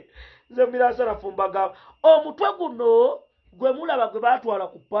nze miransanafu mbagamba omutwe guno gwe mulaba gwe baatwala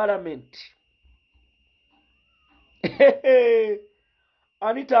ku parliament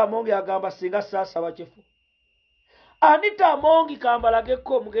Anita Amongi agamba singa saasaba kifo Anita Amongi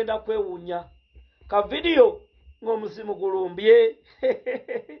kambalageko mugenda kwewuunya ka video ng'omuzimu gulumbye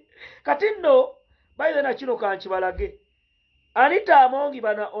kati nno bayize na kino kankibalage Anita Amongi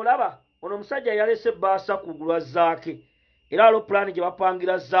bana olaba ono omusajja yalese ebbaasa ku gulwa zaake era alopulaani gye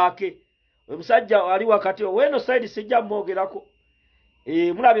bapangira zaake omusajja ali wakati weno side sijja mwogerako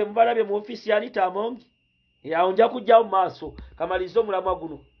mulabye mubalabye mu ofiisi ya Anita Amongi awo nja kujjawo mu maaso kamalize omulamwa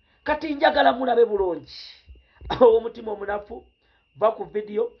guno kati njagala mulabe bulungi omutima omunafu va ku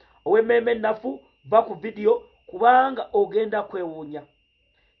video ow'emmeeme ennafu va ku video kubanga ogenda kwewuunya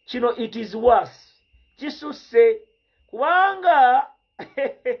kino it is worse kisusse kubanga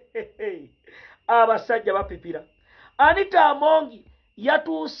abasajja bapipira Anita Amongi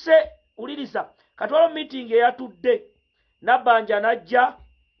yatuuse uliriza katwalo meeting eyatudde Nabbanja najja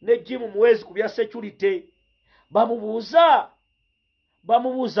ne Jim muwezi ku bya security bamubuuza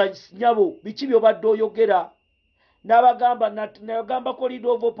nyabo biki byobadde oyogera n'abagamba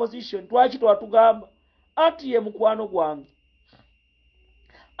corridor of opposition twaki twatugamba anti ye mukwano gwange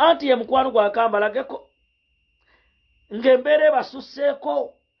kambalageko ng'embeera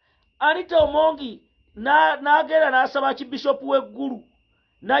basusseeko Anita Omongi n'agenda n'asaba kibishopu w'eggulu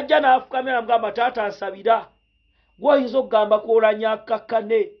n'ajja n'afukamira namugamba taata nsabira gw'oyinza okugamba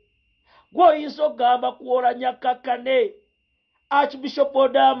kuwola nyakkakane Archbishop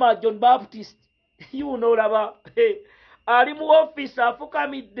Odama John Baptist olaba ali mu office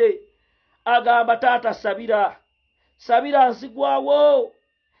afukamidde agamba taata sabira nzigwawo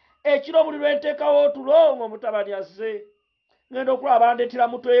ekiro buli lwenteekawo otulo ng'omutabani azze ngenda okulaba bandeetera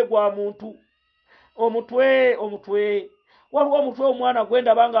mutwe gwa muntu omutwe waliwo omutwe omwana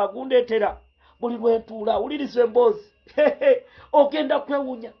gwendaba nga agundeetera buli lwentuula wuliriza emboozi ogenda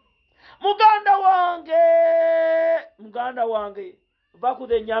kwewunya muganda wange va ku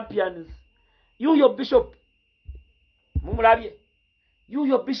the champions yuyo bishop mumulabye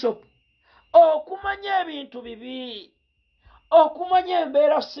yuyo bishop okumanya ebintu bibi okumanya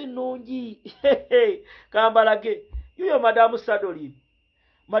embeera si nnungi kambalage yuyo madamu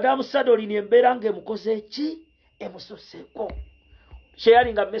Sadolin embeera ng'emukoze eki emususseeko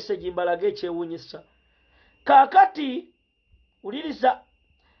kyeyalinga message mbalage ekyewunyisa kaakati uliriza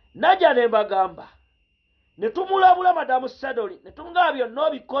najja ne mbagamba ne tumulabula madamu Sadolin ne tumugamba byonna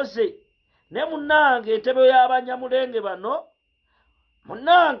obikoze ne munnange entebe y'abanyamulenge bano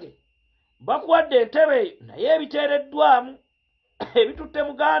munnange bakuwadde entebe eyo naye ebiteereddwamu ebitutte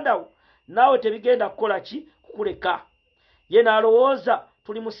muganda wo naawe tebigenda kukola ki kukuleka ye n'alowooza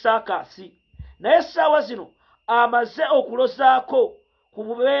tuli mu saakasi naye essaawa zino amaze okulozaako ku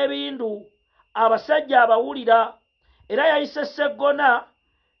bubeebindu abasajja abawulira era yayise Seggona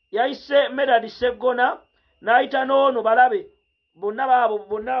yayise Medadi Seggona n'ayita n'ono balabe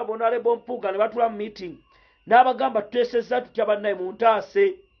bonna lebo mpuuga ne batula mu meeting n'abagamba tuteesezza tutya bannaye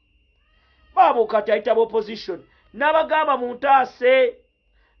muntaase baabo kati ayita opposition n'abagamba muntaase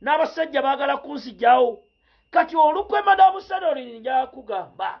n'abasajja baagala kunzigyawo kati olukwe madamu Sadolin nja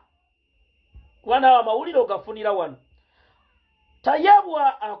kugamba kuba naawe amawulire ogafunira wano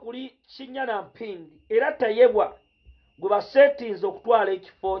tayebwa akuli Kinyana Mpindi era tayebwa gwe basetinze okutwala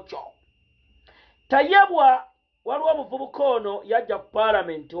ekifo kyo tayebwa waliwo omuvubuka ono yajja ku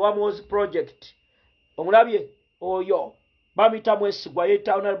parliament wa Mwozi project omulabye oyo bamita Mwesigwa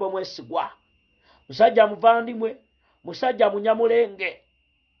yeta honorable Mwesigwa musajja muvandimwe musajja munyamulenge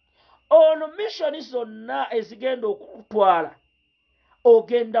ono mission zonna ezigenda okutwala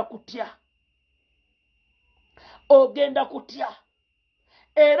ogenda kutya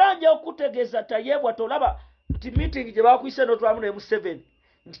era nja okutegeeza tayebwa tolaba nti meeting gye bakwise n'otulamu ne M7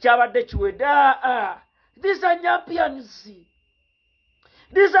 nti kyabadde kiwedde these are champions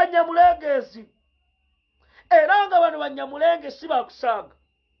these are nyamulengezi era nga bano banyamulenge si bakusaaga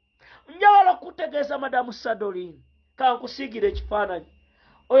njagala okutegeeza madamu Sadolin kankusiigira ekifaananyi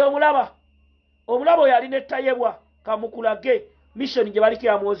oyo omulaba oyo ali ne tayebwa kamukulage mission gye baliko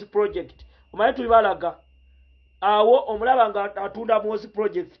ya Mwozi project omanyi tulibalaga awo omulaba nga atunda Mwozi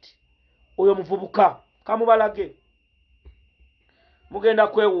project oyo muvubuka kamubalage mugenda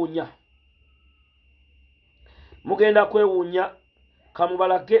kwewuunya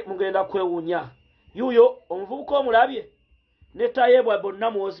kamubalage mugenda kwewuunya yuyo omuvubuka omulabye ne tayebwa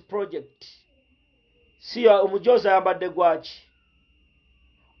bonna Mwozi project si omujozi ayambadde gwaki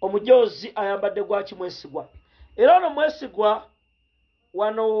omujozi ayambadde gwaki Mwesigwa era ono Mwesigwa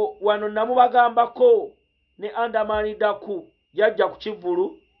wano namubagambako ne Andamani Daku yajja ku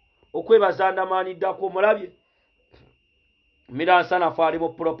Kivulu okwebaza Andamani Daku omulabye Miransana faali mu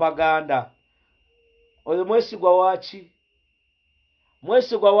propaganda oyo Mwesigwa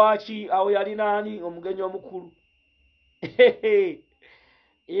waaki awo yali nani omugenyi omukulu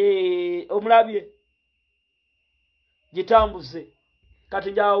omulabye gitambuze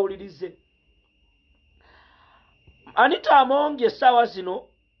kati njawulirize Anita Amongi essaawa zino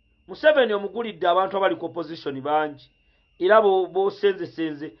Museveni omugulidde abantu abali ku opposition bangi era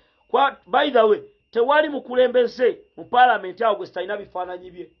bosenzesenze by the way tewali mukulembeze mu parliament awo gwe sitalina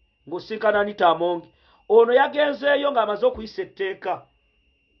bifaananyi bye ng'osinkana Anita Amongi ono yagenzeeyo ng'amaze okuyisa etteeka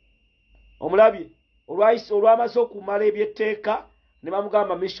omulabye olwamaze okumala ebyetteeka ne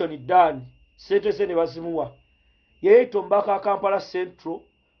bamugamba mission done sente ze ne bazimuwa yeeyita omubaka Kampala Central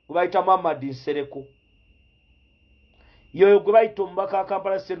gwe bayita Muhammad Nsereko yoyo gwe bayita omubaka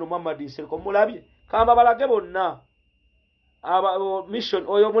Kampala Central Muhammad Nsereko mulabye kamba balage bonna mission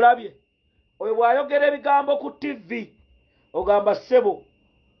oyo mulabye oyo bw'ayogera ebigambo ku TV ogamba ssebo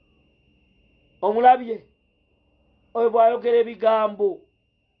omulabye oyo bw'ayogera ebigambo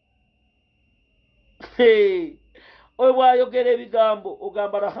oyo bw'ayogera ebigambo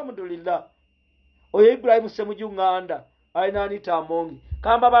ogamba alhamdulillah oyo Ibrahim Semujunganda alina Anita Amongi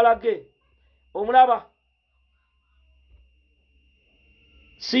kamba balage omulaba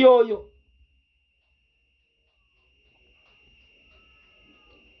si oyo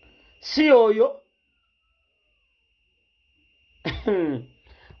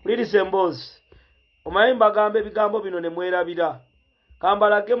Ladies and boys omanyi mbagamba ebigambo bino ne mwerabira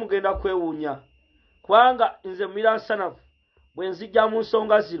kambalage mugenda kwewuunya kubanga nze mumira nsanafu bwe nzijja mu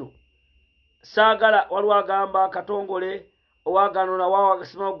nsonga zino saagala waliwo agamba Katongole owagano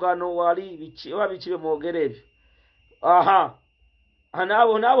nawawagasima Gano wali biki bemwogera ebyo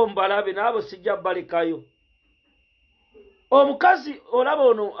naabo mbalabe naabo sijja balekayo omukazi olaba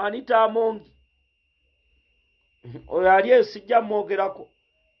ono Anita Amongi oyo ali sijja mwogerako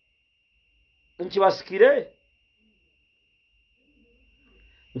nkibasikire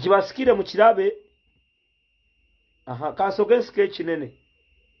mukirabe kansoge nsike ekinene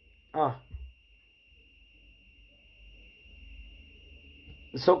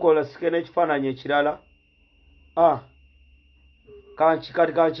nsokola sike n'ekifaananyi ekirala kati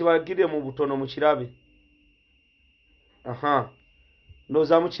kankibagire mu butono mukirabe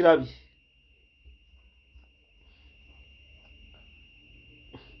ndowooza mukirabye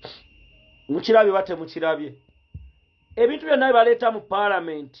mukirabye bate mukirabye ebintu byonna bibaleeta mu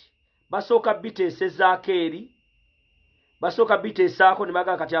paalamenti basooka biteesezaako eri basooka biteesaako ne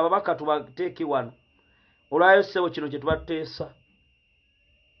bagaa kati ababaka tubateeke wano olwayo ssebo kino kye tubateesa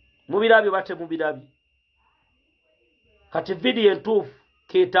mubirabye bate mubirabye kati vidiyo entuufu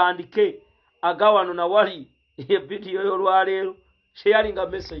ketandike aga wano na wali vidiyo y'olwaleero sharing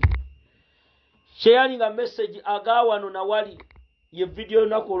a message aga wano na wali ye vidiyo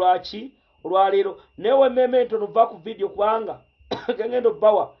olunaku olwaki olwaleero newe memento nova ku vidiyo kubanga gengendo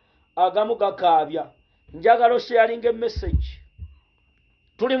bawa agamu gakaabya njagala sharing a message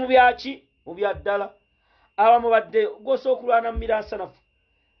tuli mu byaki mu byaddala abamu badde goso okulwana mu miransanafu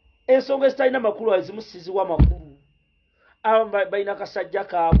ensonga ezitalina makulu ezimusiziwa makulu abamu balina kasajja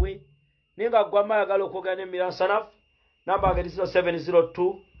kaabwe naye nga gwama ayagala okwogera n'emiransanafu namba agati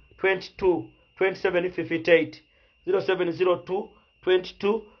 0702 22 2758 0702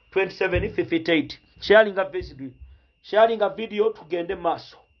 22 2758 sharing a video tugende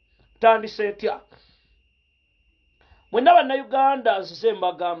maaso tandise etya mwenna bannayuganda nzize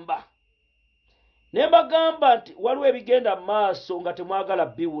mbagamba ne mbagamba nti waliwo ebigenda maaso nga temwagala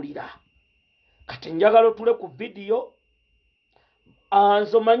biwulira kati njagala otule ku vidiyo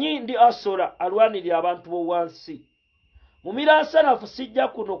nze omanyi ndi asola alwanirira abantu b'owansi mu miransanafu sijja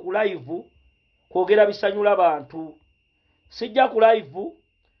kuno ku live kwogera bisanyula bantu sijja ku live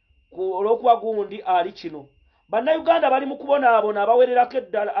olw'okuba gundi ali kino bannayuganda bali mu kubonaabona abawererako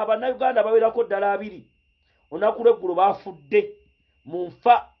eddala abannayuganda bawerako ddala 2 olunaku lw'eggulo baafudde mu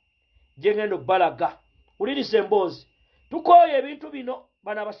nfa gye ngendo balaga uliriza emboozi tukooye ebintu bino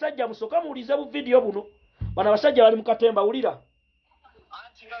bano abasajja musooka muwulize bu vidiyo buno bano abasajja bali mu katemba wulira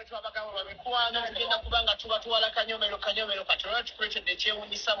nga twabagamba babikwano tugenda kubanga tubatwala kanyomero katono tukuletedde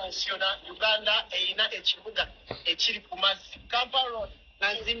ekyewunyisa mu nsi yonna Uganda erina ekibuga ekiri ku mazzi Kampala Road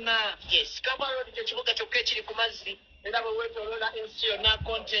Mazima yes Kampala Road kye kibuga kyokka ekiri ku mazzi era bwe weetooloola ensi yonna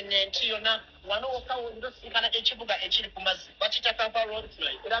kontinenti yonna wano wokka wondosinkana ekibuga ekiri ku mazzi bakita Kampala Road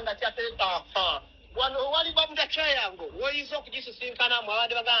era nga kyatereka wano wali bamuta triangle woyinza okugisisinkana mu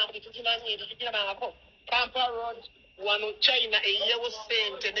abadde bagamba tukimanyi tukirabangako Kampala Road wano China eyewo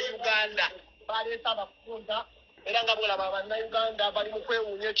sente ne Uganda baleeta abakunta era nga bwolaba bannayuganda bali mu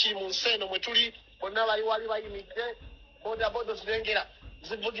kwewuunya ekiri mu nsi eno mwe tuli bonna bali wali bayimidde bodaboda zirengera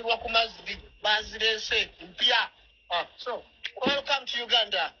zivugirwa ku mazzi bazireese mpya so welcome to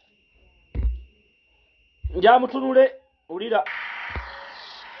Uganda njamutunule ulira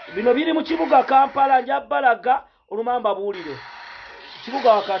bino biri mu kibuga Kampala njabalaga olumamba buulire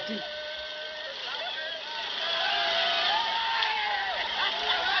kibuga wakati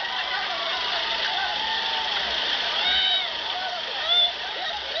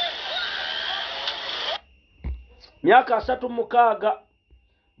myaka 36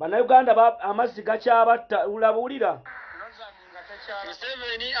 bannayuganda amazzi gakyabatta ulabulira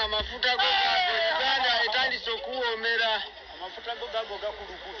Museveni amafuta go Uganda etandise okuwoomera amafuta go gago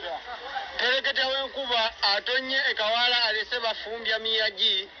gakulukuta tereketa w'enkuba atonye ekawala alese bafumbya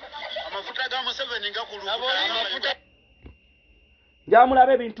miyagi amafuta ga Museveni gakulukuta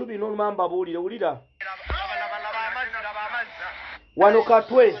njamulaba ebintu bino olumamba buulire ulira wano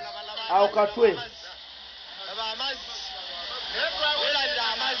katwe awo katwe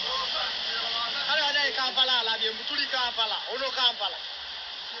Kampala.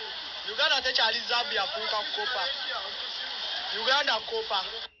 Uganda tekyali Zambia fuuka kopa. Uganda kopa.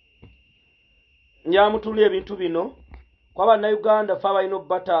 Nyamutulya ebintu bino kwaba na Uganda fa balina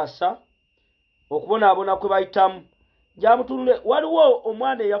bataasa okubonaabona kwe bayitamu. Nyamutulye waliwo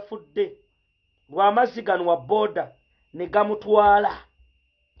omwana eyafudde lw'amazzi gano wa boda ne gamutwala.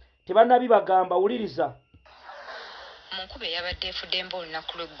 Tebannabibagamba wuliriza. Munkuba eyabadde efudde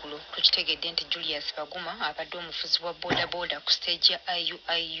olunaku lw'eggulo tukitegedde nti Julius Baguma abadde omufuzi wa boda ku stage ya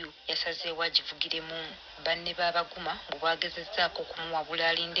IUIU yasazeewo agivugiremu. Banne b'Abaguma bwe bagezezzaako okumuwabula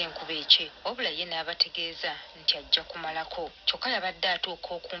alinde enkuba ece wabula ye n'abategeeza nti ajja kumalako. Kyokka yabadde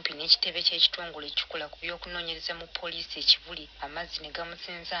atuuka okumpi n'ekitebe ky'ekitongole ekikola ku by'okunoonyereza mu poliisi ekibuli amazzi ne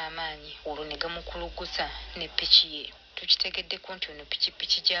gamusenza amaanyi olwo ne gamukulugusa ne ppiki ye. Tukitegeddeko nti ono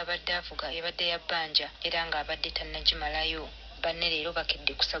pikipiki gy'abadde avuga ebadde ya bbanja era ng'abadde tannagimalayo. Banne leero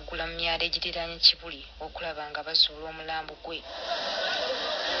bakedde kusagula mu myala egiriraanye Kibuli okulaba nga bazuula omulambo gwe.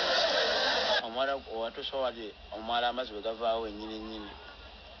 Omwala owatusowadde omwala amazzi bwe gavaawo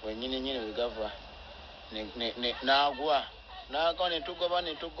wennyini bwe gava n'agwa ne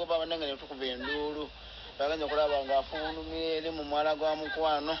tugoba banange ne tukuba enduulu baganya okulaba ng'afulumira eri mu mwala gwa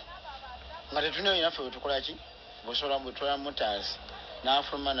mukwano nga tetunoonya naffe bwe tukola ki busobola butwala mutaasi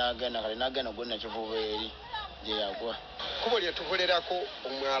n'afuluma n'agenda gwonna kivuba eri gye yagwa. Kubo lye tukolerako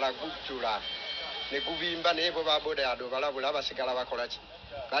omwala gujjula ne gubimba naye bo baboda yado balabula basigala bakola ki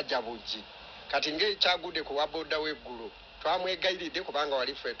bajja bujji kati ng'ekyagudde ku waboda w'eggulu twamwegayiridde kubanga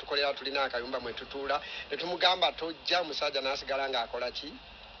wali ffe tukolera tulina akayumba mwe tutuula ne tumugamba tojja omusajja n'asigala ng'akola ki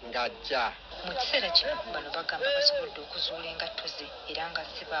ng'ajja. Mu kiseera kino bano bagamba basobodde okuzuula engatto ze era nga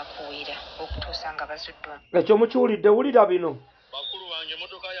si baakuweera okutuusa nga bazudde. Ekyo mukiwulidde wulira bino. Bakulu wange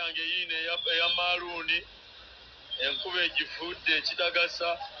emotoka yange yiino eya maaluuni enkuba egifudde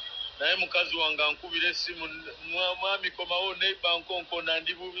ekitagasa naye mukazi wange ankubira essimu mwami komawo neiba nkonkona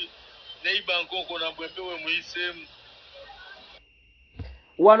ndi bubi neiba nkonkona bwembe we muyiseemu.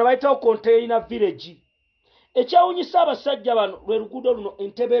 Wano bayitawo container village. Ekyawunyisa abasajja bano lwe luguudo luno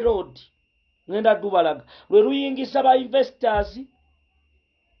Entebbe Road ngenda dubalaga lwe luyingisa ba investors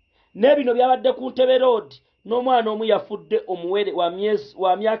n'ebino byabadde ku Entebbe Road n'omwana omu yafudde omuwere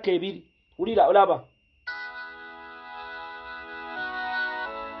wa myaka 2. Wulira olaba.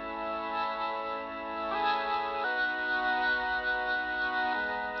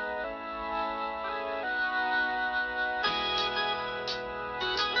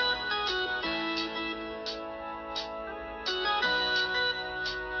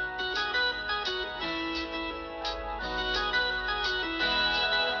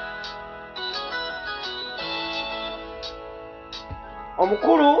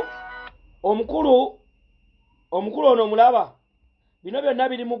 Omukulu ono mulaba bino byonna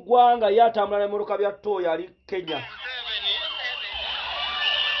biri mu ggwanga ye atambula n'emmotoka bya ttooya ali Kenya.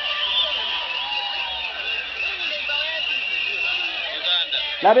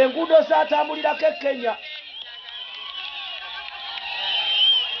 Laba enguudo z'atambulirako e Kenya.